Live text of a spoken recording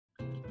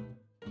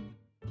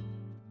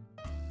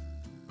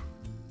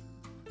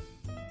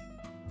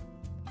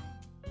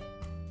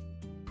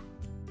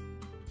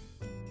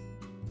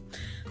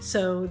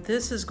So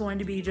this is going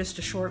to be just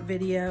a short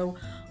video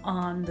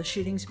on the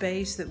shooting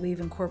space that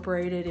we've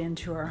incorporated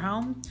into our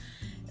home.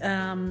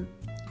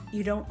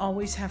 You don't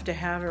always have to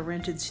have a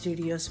rented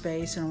studio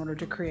space in order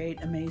to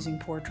create amazing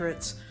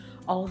portraits.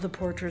 All of the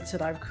portraits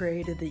that I've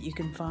created that you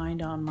can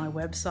find on my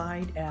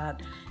website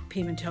at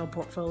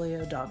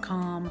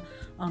pimentelportfolio.com,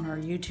 on our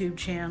YouTube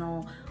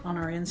channel, on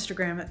our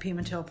Instagram at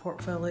Pimentel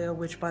Portfolio,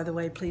 which, by the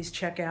way, please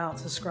check out,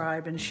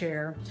 subscribe, and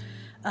share.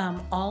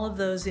 All of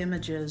those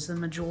images, the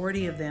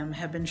majority of them,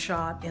 have been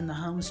shot in the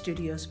home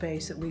studio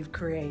space that we've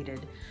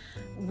created.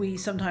 We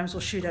sometimes will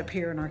shoot up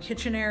here in our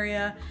kitchen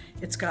area.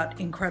 It's got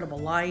incredible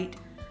light.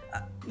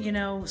 You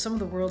know, some of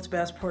the world's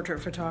best portrait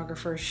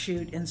photographers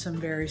shoot in some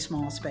very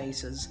small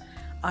spaces.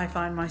 I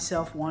find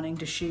myself wanting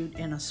to shoot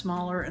in a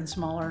smaller and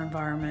smaller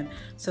environment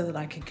so that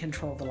I can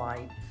control the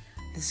light.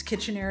 This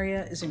kitchen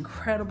area is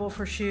incredible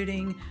for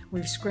shooting.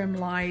 We've scrim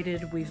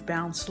lighted, we've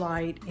bounce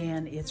light,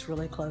 and it's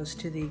really close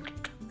to the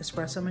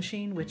espresso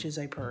machine, which is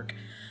a perk.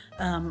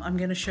 I'm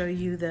going to show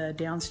you the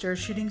downstairs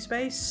shooting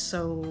space,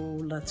 so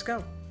let's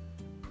go.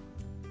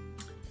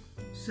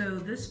 So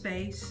this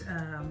space,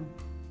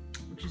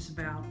 which is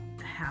about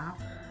half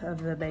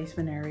of the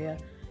basement area,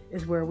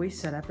 is where we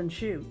set up and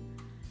shoot.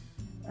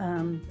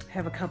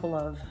 Have a couple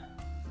of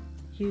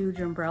huge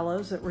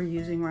umbrellas that we're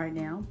using right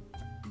now.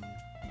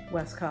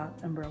 Westcott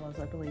umbrellas,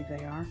 I believe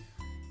they are.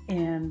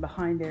 And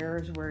behind there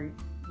is where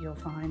you'll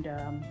find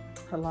a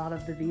lot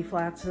of the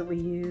V-flats that we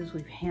use.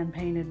 We've hand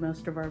painted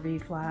most of our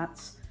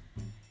V-flats.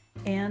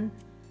 And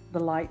the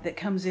light that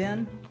comes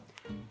in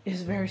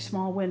is a very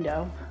small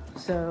window.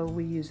 So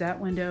we use that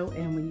window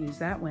and we use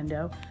that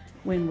window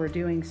when we're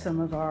doing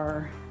some of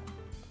our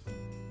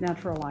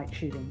natural light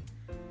shooting.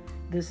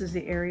 This is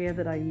the area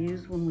that I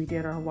used when we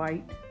did our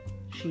white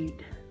sheet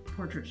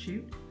portrait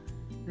shoot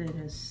that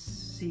has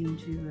seemed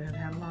to have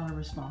had a lot of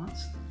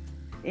response.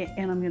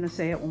 And I'm going to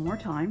say it one more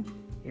time.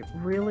 It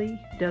really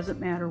doesn't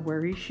matter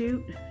where you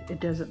shoot. It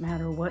doesn't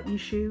matter what you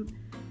shoot.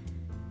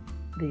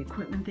 The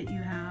equipment that you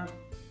have,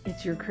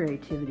 it's your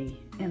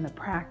creativity and the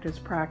practice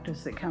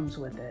that comes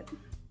with it.